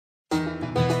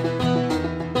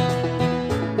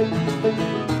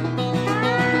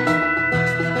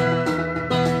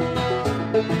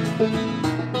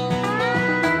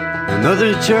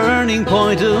Another turning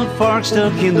point, a fork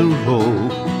stuck in the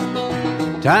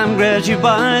road. Time grabs you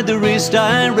by the wrist,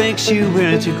 directs you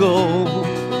where to go.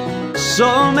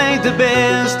 So make the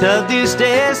best of this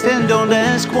test and don't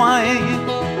ask why.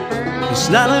 It's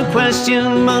not a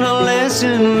question but a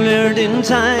lesson learned in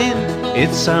time.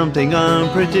 It's something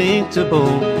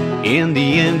unpredictable, in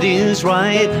the end is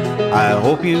right. I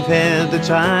hope you've had the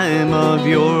time of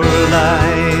your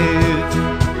life.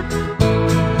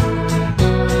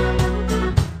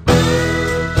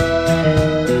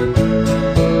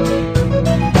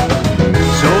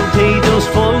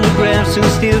 Photographs and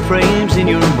still frames in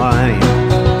your mind.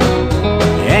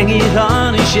 Hang it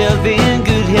on a shelf in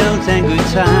good health and good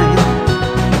time.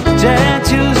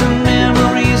 Tattoos and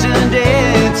memories and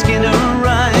dead skin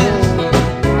arise.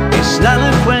 It's not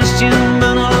a question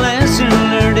but a lesson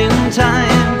learned in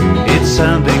time. It's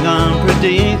something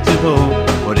unpredictable,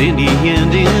 but in the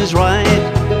end is right.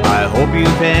 I hope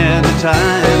you've had the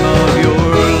time of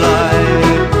your life.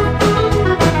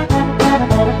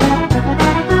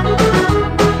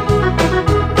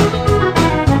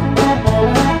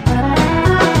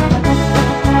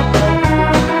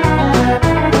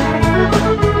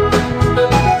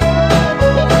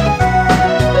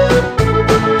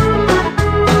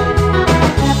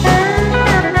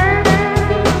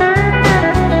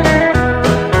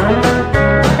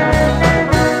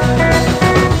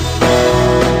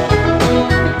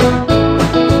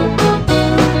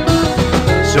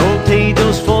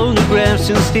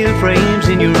 And still frames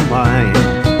in your mind.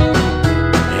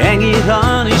 Hang it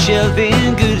on a shelf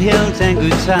in good health and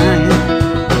good time.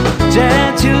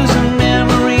 Tattoos and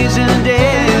memories and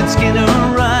dead skin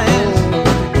arise.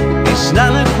 It's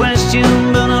not a question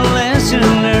but a lesson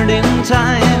learned in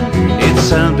time. It's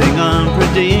something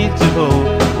unpredictable,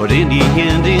 but in the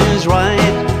end is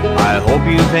right. I hope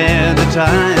you've had the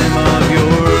time of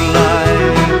your life.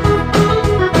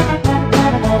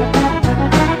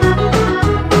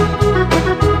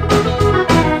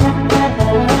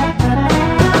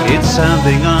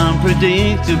 Something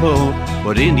unpredictable,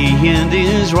 but in the end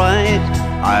is right.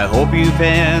 I hope you've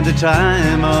had the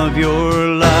time of your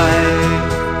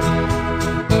life.